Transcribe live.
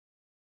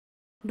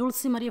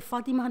Dulce Maria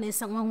Fatima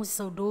Oan husi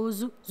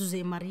Saudozu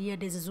José Maria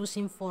de Jesus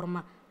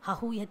informa.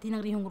 Hahu ia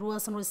tinang rihung rua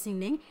sanro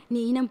sineng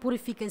ni inam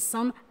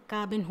purificação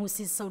caben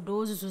husi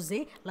Saudozu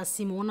José la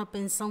simu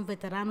Pensaun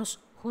Veteranus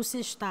husi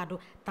Estado.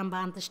 Tamba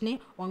antes ne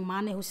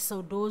Oan husi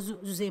Saudozu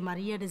José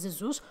Maria de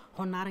Jesus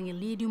honarang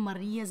Elidio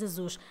Maria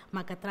Jesus.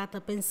 Maka trata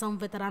Pensaun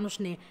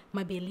Veteranus ne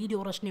ma be Elidio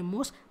oras ne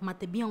mos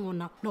mate biang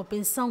ona no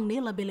Pensaun ne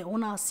la bele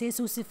ona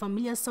acesso husi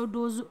família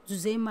Saudozu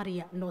José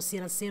Maria no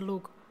sira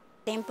seluk.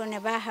 Tempo na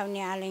bahaw ni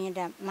aling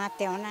da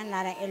Mateona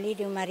nara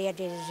Elidio Maria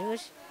de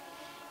Jesus.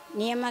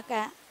 Niya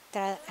maka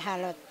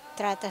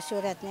trata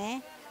surat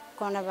ne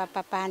kona ba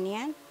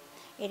papanian.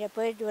 E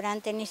depois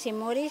durante ni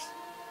simuris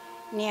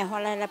niya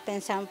hola la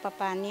Pensaun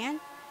papanian.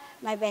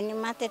 Mas bem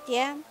mate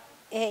tia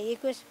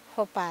ikus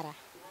hopara.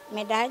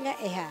 Medalha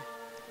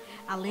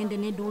Além de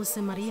ne Dulce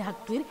Maria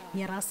Haktuir,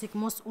 Nyarasik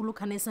Mos Uluk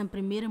Hanesan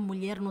primeira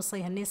mulher no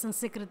sai Hanesan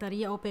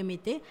Secretaria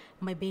OPMT,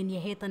 mas bem nie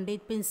hetan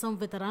date Pensaun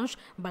Veteranus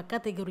ba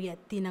categoria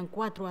tinang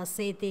 4 a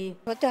 7.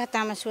 Foto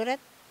hatama surat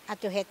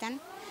atu hetan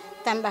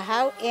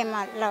tambahau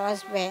ema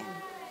lawas be.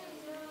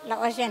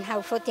 Lawas en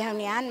hau foto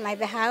haunian mai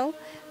behau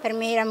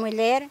primeira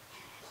mulher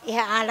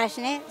iha alas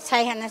ne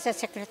sai Hanesan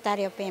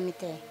Secretaria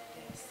OPMT.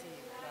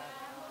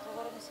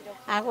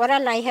 Agora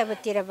lá iha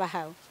betira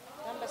bahau.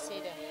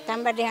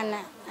 Tambah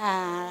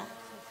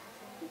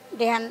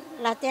dengan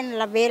latihan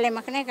labele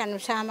makne kan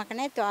usaha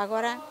makne to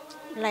agora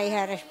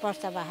laiha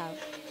resposta bahau.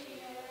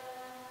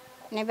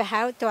 Ne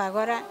bahau to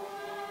agora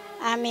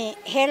ami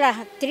hela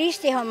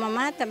triste ho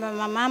mama tamba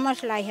mama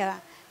mos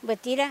laiha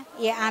betira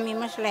ya ami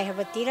mos laiha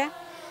betira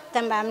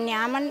tamba amni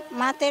aman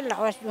mate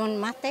lawas dun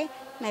mate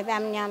me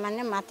amni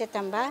aman mate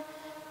tamba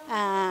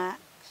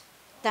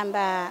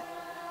tamba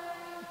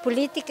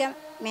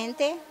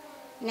politicamente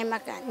ne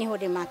maka ni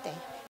hode mate.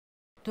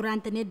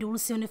 Durante ne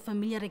Dulce ne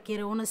família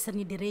requer ona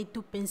serni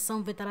direito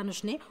Pensaun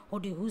Veteranus ne o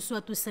de husu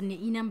atu serni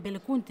inam bele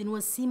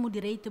continua simu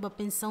direito ba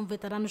Pensaun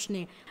Veteranus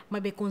ne ma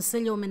be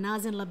conselho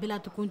homenagem la bela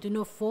tu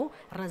continua fo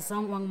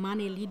razão Oan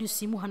mane Elidio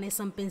simu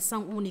hanesan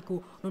Pensaun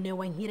único no ne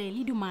Oan hira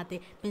Elidio mate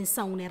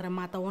Pensaun ne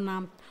remata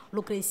ona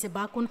Lucrecia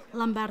Bacon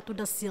Lamberto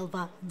da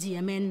Silva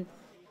Diamen.